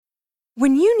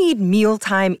When you need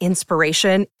mealtime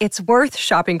inspiration, it's worth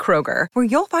shopping Kroger, where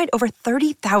you'll find over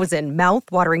 30,000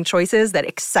 mouth-watering choices that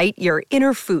excite your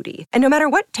inner foodie. And no matter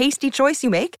what tasty choice you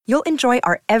make, you'll enjoy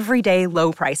our everyday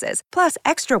low prices, plus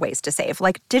extra ways to save,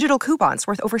 like digital coupons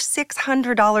worth over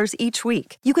 $600 each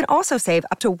week. You can also save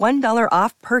up to $1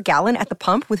 off per gallon at the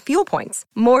pump with fuel points.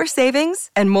 More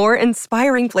savings and more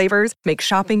inspiring flavors make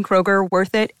shopping Kroger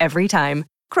worth it every time.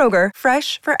 Kroger,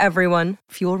 fresh for everyone.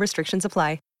 Fuel restrictions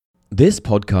apply. This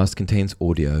podcast contains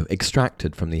audio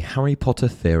extracted from the Harry Potter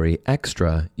Theory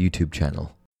Extra YouTube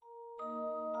channel.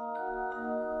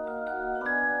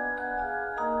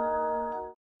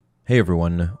 Hey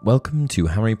everyone, welcome to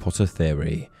Harry Potter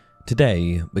Theory.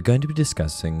 Today, we're going to be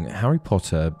discussing Harry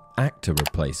Potter actor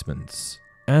replacements.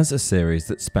 As a series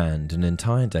that spanned an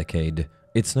entire decade,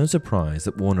 it's no surprise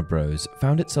that Warner Bros.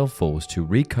 Found itself forced to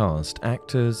recast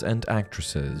actors and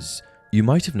actresses. You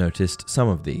might have noticed some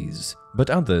of these, but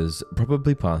others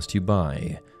probably passed you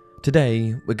by.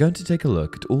 Today, we're going to take a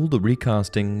look at all the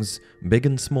recastings, big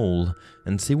and small,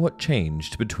 and see what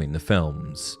changed between the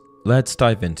films. Let's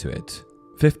dive into it.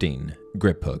 15.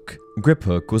 Griphook.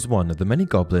 Griphook was one of the many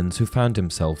goblins who found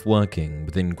himself working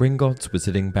within Gringotts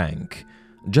Wizarding Bank.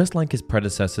 Just like his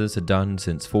predecessors had done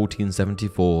since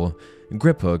 1474,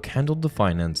 Griphook handled the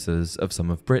finances of some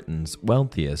of Britain's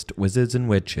wealthiest wizards and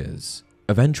witches.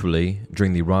 Eventually,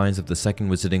 during the rise of the Second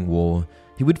Wizarding War,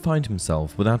 he would find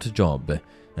himself without a job,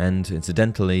 and,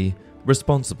 incidentally,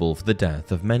 responsible for the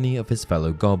death of many of his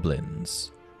fellow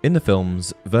goblins. In the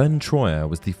films, Vern Troyer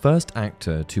was the first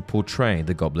actor to portray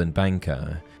the Goblin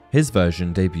Banker. His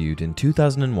version debuted in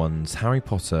 2001's Harry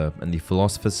Potter and the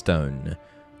Philosopher's Stone.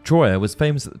 Troyer was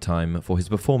famous at the time for his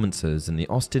performances in the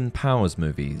Austin Powers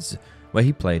movies, where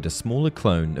he played a smaller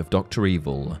clone of Dr.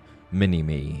 Evil,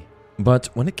 Mini-Me. But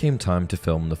when it came time to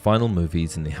film the final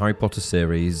movies in the Harry Potter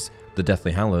series, The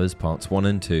Deathly Hallows Parts 1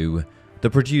 and 2, the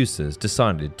producers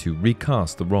decided to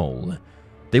recast the role.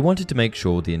 They wanted to make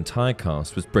sure the entire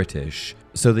cast was British,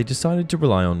 so they decided to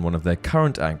rely on one of their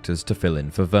current actors to fill in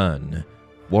for Vern.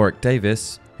 Warwick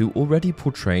Davis, who already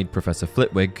portrayed Professor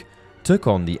Flitwick, took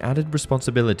on the added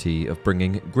responsibility of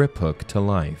bringing Griphook to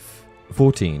life.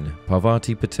 14.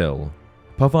 Parvati Patil.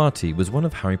 Parvati was one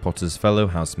of Harry Potter's fellow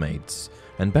housemates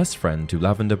and best friend to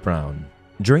Lavender Brown.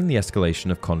 During the escalation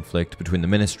of conflict between the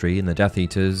Ministry and the Death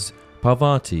Eaters,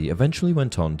 Parvati eventually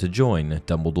went on to join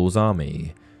Dumbledore's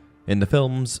army. In the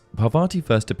films, Parvati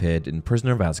first appeared in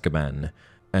Prisoner of Azkaban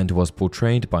and was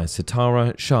portrayed by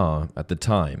Sitara Shah at the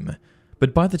time,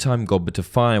 but by the time Goblet of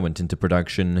Fire went into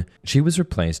production, she was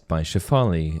replaced by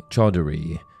Shefali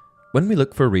Chaudhuri. When we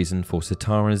look for a reason for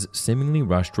Sitara's seemingly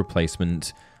rushed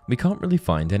replacement, we can't really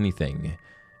find anything.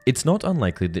 It's not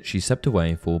unlikely that she stepped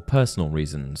away for personal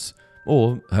reasons,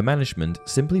 or her management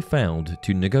simply failed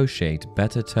to negotiate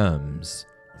better terms.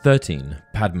 13.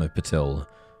 Padma Patil.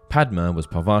 Padma was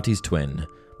Parvati's twin,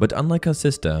 but unlike her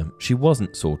sister, she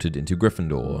wasn't sorted into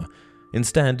Gryffindor.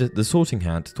 Instead, the Sorting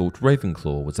Hat thought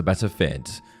Ravenclaw was a better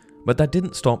fit, but that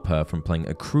didn't stop her from playing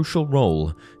a crucial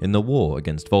role in the war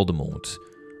against Voldemort.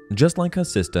 Just like her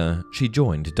sister, she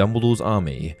joined Dumbledore's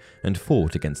army and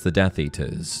fought against the Death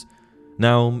Eaters.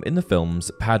 Now, in the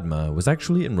films, Padma was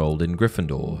actually enrolled in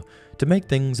Gryffindor to make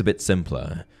things a bit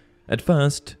simpler. At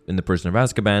first, in The Prisoner of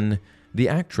Azkaban, the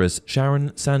actress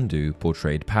Sharon Sandhu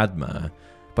portrayed Padma,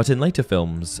 but in later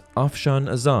films, Afshan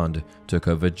Azad took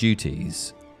over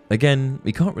duties. Again,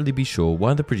 we can't really be sure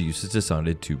why the producers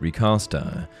decided to recast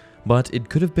her, but it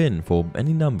could have been for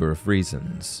any number of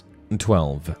reasons.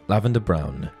 12. Lavender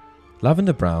Brown.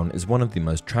 Lavender Brown is one of the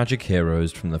most tragic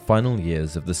heroes from the final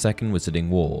years of the Second Wizarding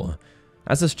War.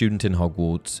 As a student in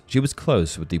Hogwarts, she was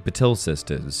close with the Patil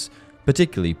sisters,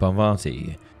 particularly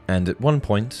Parvati, and at one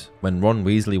point, when Ron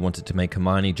Weasley wanted to make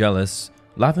Hermione jealous,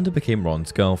 Lavender became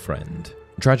Ron's girlfriend.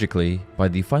 Tragically, by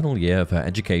the final year of her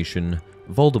education,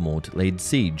 Voldemort laid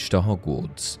siege to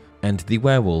Hogwarts, and the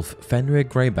werewolf Fenrir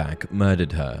Greyback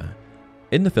murdered her.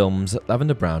 In the films,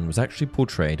 Lavender Brown was actually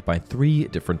portrayed by 3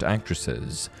 different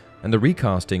actresses, and the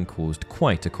recasting caused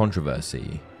quite a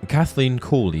controversy. Kathleen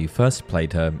Corley first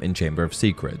played her in Chamber of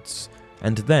Secrets,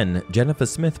 and then Jennifer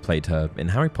Smith played her in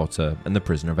Harry Potter and the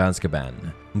Prisoner of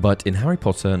Azkaban. But in Harry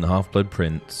Potter and the Half-Blood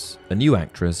Prince, a new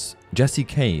actress, Jessie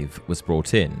Cave, was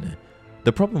brought in.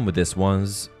 The problem with this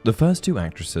was, the first 2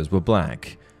 actresses were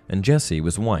black, and Jessie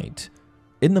was white.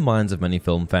 In the minds of many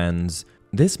film fans,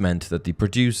 this meant that the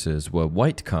producers were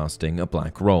white casting a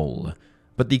black role.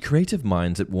 But the creative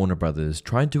minds at Warner Bros.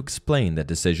 Tried to explain their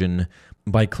decision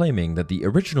by claiming that the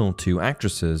original 2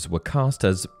 actresses were cast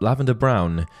as Lavender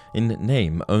Brown in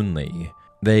name only.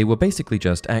 They were basically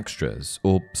just extras,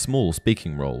 or small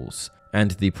speaking roles,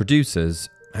 and the producers,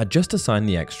 had just assigned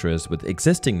the extras with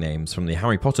existing names from the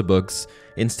Harry Potter books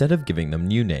instead of giving them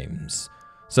new names.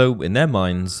 So, in their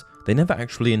minds, they never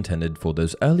actually intended for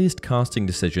those earliest casting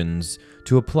decisions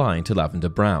to apply to Lavender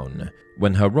Brown,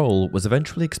 when her role was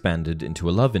eventually expanded into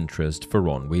a love interest for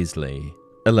Ron Weasley.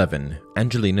 11.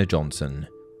 Angelina Johnson.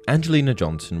 Angelina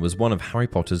Johnson was one of Harry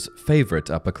Potter's favourite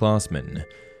upperclassmen.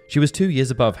 She was 2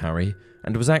 years above Harry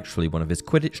and was actually one of his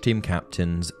Quidditch team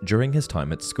captains during his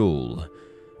time at school.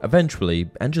 Eventually,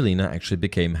 Angelina actually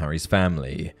became Harry's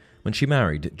family when she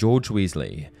married George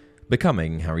Weasley,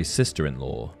 becoming Harry's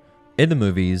sister-in-law. In the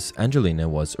movies, Angelina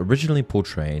was originally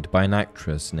portrayed by an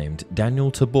actress named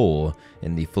Daniel Tabor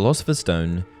in The Philosopher's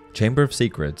Stone, Chamber of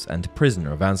Secrets, and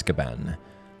Prisoner of Azkaban.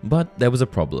 But there was a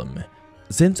problem.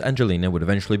 Since Angelina would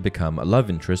eventually become a love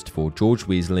interest for George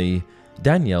Weasley,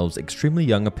 Danielle's extremely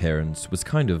young appearance was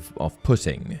kind of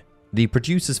off-putting. The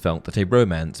producers felt that a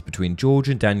romance between George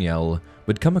and Danielle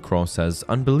would come across as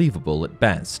unbelievable at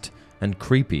best and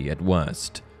creepy at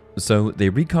worst. So they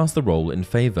recast the role in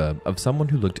favour of someone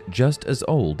who looked just as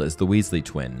old as the Weasley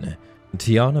twin.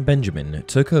 Tiana Benjamin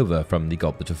took over from the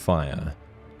Goblet of Fire.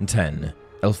 10.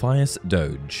 Elphias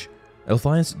Doge.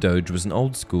 Elphias Doge was an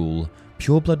old-school,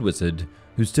 pure-blood wizard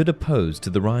who stood opposed to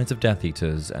the rise of Death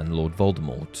Eaters and Lord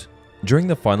Voldemort. During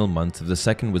the final months of the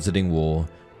Second Wizarding War,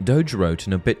 Doge wrote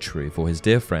an obituary for his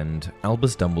dear friend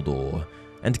Albus Dumbledore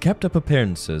and kept up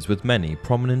appearances with many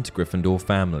prominent Gryffindor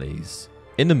families.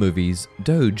 In the movies,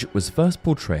 Doge was first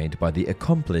portrayed by the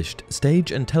accomplished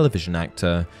stage and television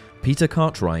actor Peter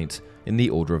Cartwright in The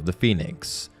Order of the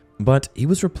Phoenix, but he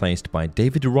was replaced by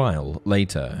David Ryle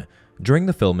later, during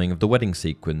the filming of the wedding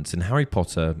sequence in Harry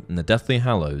Potter and the Deathly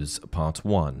Hallows Part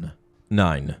 1.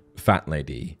 9. Fat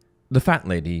Lady. The Fat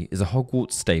Lady is a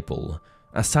Hogwarts staple,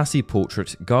 a sassy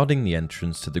portrait guarding the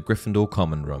entrance to the Gryffindor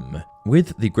Common Room.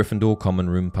 With the Gryffindor Common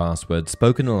Room password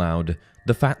spoken aloud,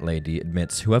 the Fat Lady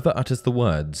admits whoever utters the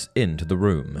words into the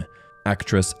room.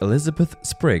 Actress Elizabeth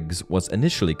Spriggs was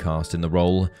initially cast in the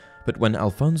role, but when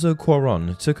Alfonso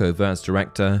Cuarón took over as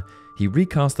director, he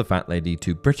recast the Fat Lady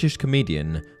to British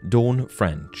comedian Dawn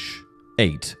French.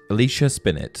 8. Alicia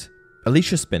Spinnet.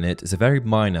 Alicia Spinnet is a very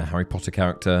minor Harry Potter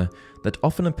character that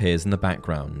often appears in the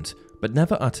background, but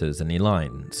never utters any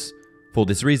lines. For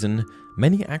this reason,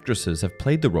 many actresses have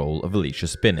played the role of Alicia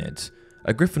Spinnet,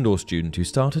 a Gryffindor student who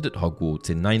started at Hogwarts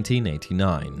in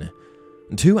 1989.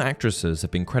 2 actresses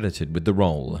have been credited with the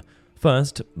role.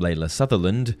 First, Layla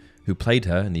Sutherland, who played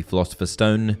her in The Philosopher's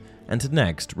Stone, and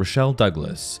next, Rochelle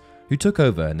Douglas, who took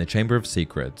over in the Chamber of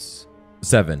Secrets.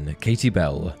 7. Katie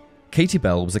Bell. Katie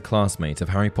Bell was a classmate of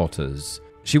Harry Potter's.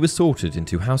 She was sorted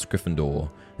into House Gryffindor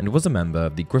and was a member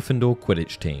of the Gryffindor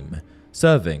Quidditch team,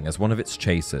 serving as one of its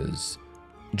chasers.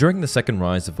 During the second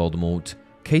rise of Voldemort,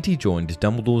 Katie joined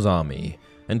Dumbledore's army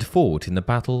and fought in the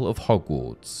Battle of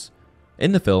Hogwarts.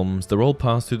 In the films, the role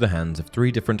passed through the hands of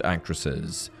 3 different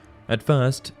actresses. At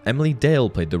first, Emily Dale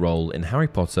played the role in Harry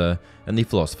Potter and the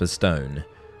Philosopher's Stone,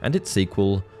 and its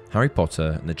sequel, Harry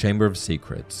Potter and the Chamber of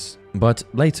Secrets. But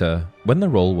later, when the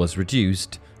role was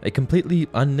reduced, a completely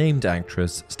unnamed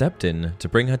actress stepped in to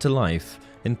bring her to life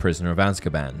in Prisoner of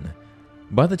Azkaban.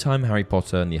 By the time Harry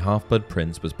Potter and the Half-Blood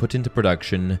Prince was put into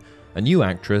production, a new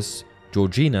actress,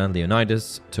 Georgina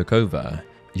Leonidas, took over.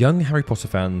 Young Harry Potter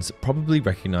fans probably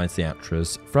recognized the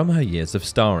actress from her years of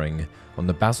starring on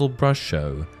the Basil Brush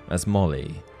Show as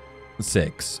Molly.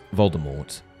 6.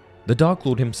 Voldemort. The Dark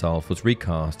Lord himself was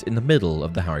recast in the middle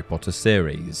of the Harry Potter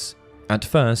series. At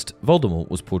first, Voldemort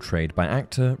was portrayed by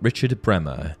actor Richard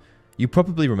Bremer. You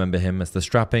probably remember him as the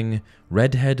strapping,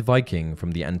 red-haired Viking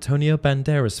from the Antonio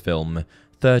Banderas film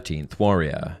 13th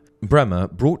Warrior. Bremer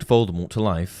brought Voldemort to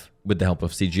life, with the help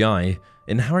of CGI,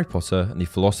 in Harry Potter and the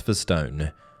Philosopher's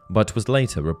Stone, but was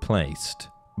later replaced.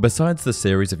 Besides the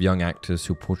series of young actors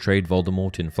who portrayed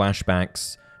Voldemort in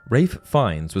flashbacks, Ralph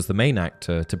Fiennes was the main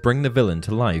actor to bring the villain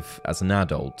to life as an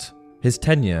adult. His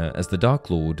tenure as the Dark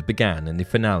Lord began in the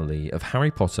finale of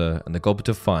Harry Potter and the Goblet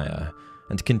of Fire,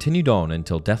 and continued on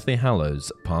until Deathly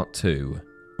Hallows Part 2.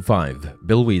 5.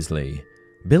 Bill Weasley.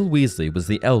 Bill Weasley was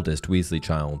the eldest Weasley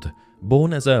child,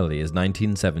 born as early as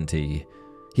 1970.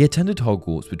 He attended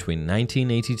Hogwarts between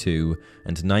 1982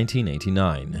 and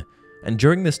 1989, and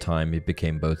during this time he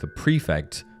became both a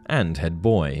prefect and head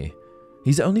boy.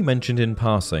 He's only mentioned in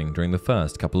passing during the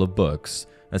first couple of books,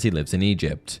 as he lives in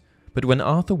Egypt, but when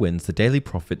Arthur wins the Daily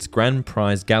Prophet's Grand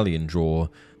Prize Galleon draw,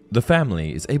 the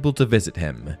family is able to visit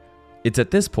him. It's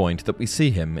at this point that we see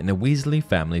him in a Weasley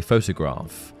family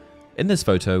photograph. In this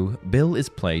photo, Bill is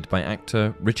played by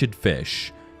actor Richard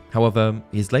Fish. However,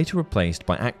 he is later replaced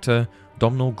by actor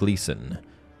Domhnall Gleeson.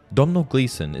 Domhnall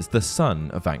Gleeson is the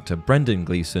son of actor Brendan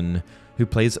Gleeson, who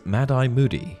plays Mad-Eye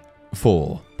Moody.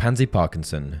 4. Pansy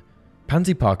Parkinson.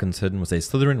 Pansy Parkinson was a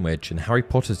Slytherin witch in Harry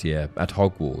Potter's year at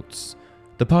Hogwarts.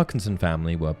 The Parkinson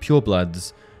family were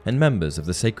purebloods and members of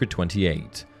the Sacred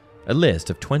 28, a list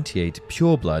of 28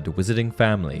 pureblood wizarding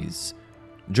families.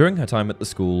 During her time at the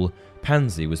school,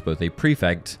 Pansy was both a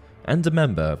prefect and a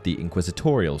member of the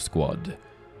Inquisitorial Squad.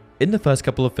 In the first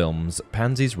couple of films,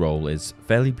 Pansy's role is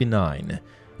fairly benign,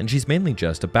 and she's mainly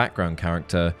just a background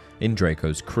character in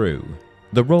Draco's crew.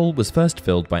 The role was first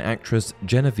filled by actress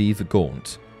Genevieve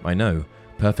Gaunt, I know,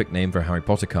 perfect name for Harry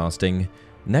Potter casting,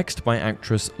 next by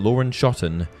actress Lauren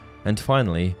Shotton, and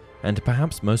finally, and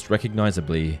perhaps most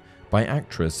recognisably, by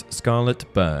actress Scarlett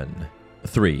Byrne.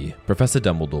 3. Professor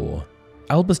Dumbledore.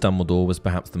 Albus Dumbledore was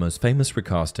perhaps the most famous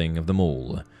recasting of them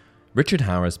all. Richard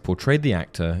Harris portrayed the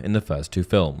actor in the first two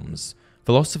films,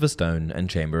 Philosopher's Stone and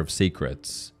Chamber of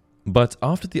Secrets. But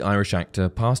after the Irish actor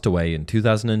passed away in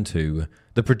 2002,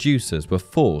 the producers were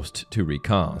forced to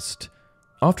recast.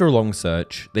 After a long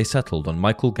search, they settled on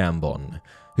Michael Gambon,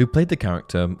 who played the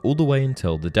character all the way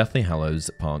until The Deathly Hallows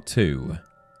Part 2.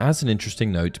 As an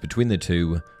interesting note between the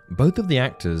two, both of the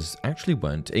actors actually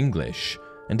weren't English,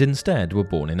 and instead were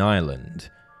born in Ireland.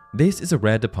 This is a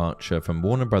rare departure from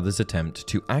Warner Brothers' attempt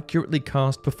to accurately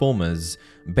cast performers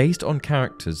based on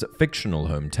characters' fictional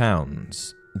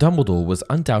hometowns. Dumbledore was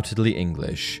undoubtedly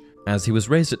English, as he was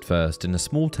raised at first in a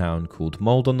small town called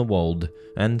Mold on the Wold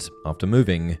and, after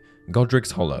moving,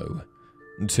 Godric's Hollow.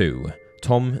 2.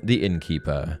 Tom the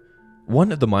Innkeeper.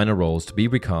 One of the minor roles to be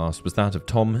recast was that of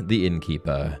Tom the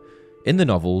Innkeeper. In the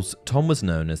novels, Tom was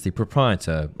known as the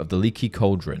proprietor of the Leaky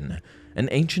Cauldron, an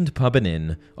ancient pub and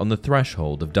inn on the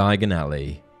threshold of Diagon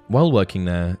Alley. While working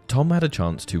there, Tom had a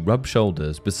chance to rub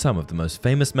shoulders with some of the most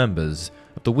famous members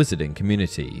of the wizarding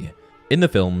community. In the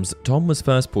films, Tom was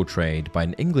first portrayed by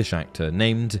an English actor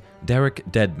named Derek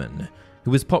Deadman,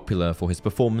 who was popular for his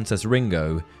performance as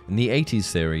Ringo in the 80s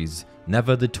series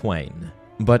Never the Twain.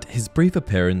 But his brief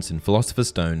appearance in Philosopher's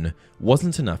Stone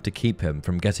wasn't enough to keep him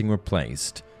from getting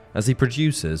replaced, as the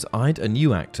producers eyed a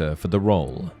new actor for the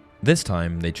role. This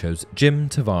time, they chose Jim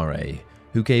Tavare,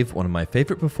 who gave one of my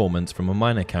favourite performances from a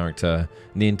minor character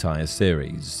in the entire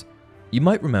series. You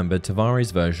might remember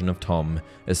Tavare's version of Tom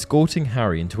escorting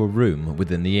Harry into a room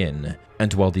within the inn,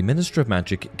 and while the Minister of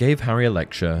Magic gave Harry a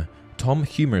lecture, Tom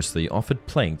humorously offered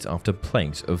plate after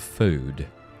plate of food.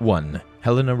 1.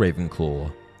 Helena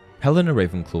Ravenclaw. Helena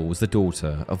Ravenclaw was the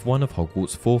daughter of one of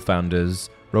Hogwarts' 4 founders,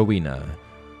 Rowena.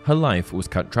 Her life was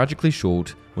cut tragically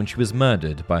short when she was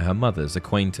murdered by her mother's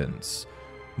acquaintance.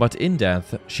 But in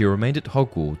death, she remained at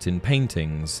Hogwarts in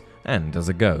paintings and as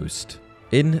a ghost.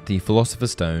 In The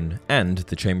Philosopher's Stone and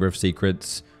The Chamber of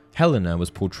Secrets, Helena was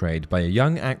portrayed by a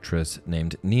young actress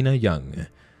named Nina Young.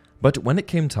 But when it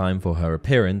came time for her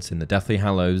appearance in The Deathly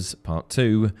Hallows Part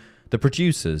 2, the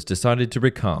producers decided to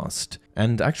recast,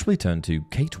 and actually turned to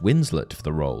Kate Winslet for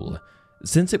the role.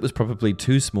 Since it was probably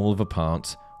too small of a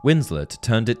part, Winslet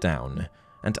turned it down,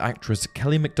 and actress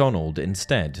Kelly MacDonald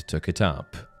instead took it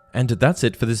up. And that's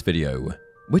it for this video.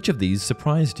 Which of these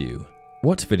surprised you?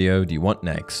 What video do you want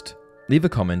next? Leave a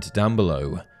comment down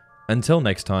below. Until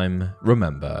next time,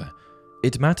 remember,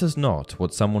 it matters not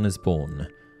what someone is born,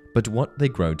 but what they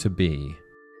grow to be.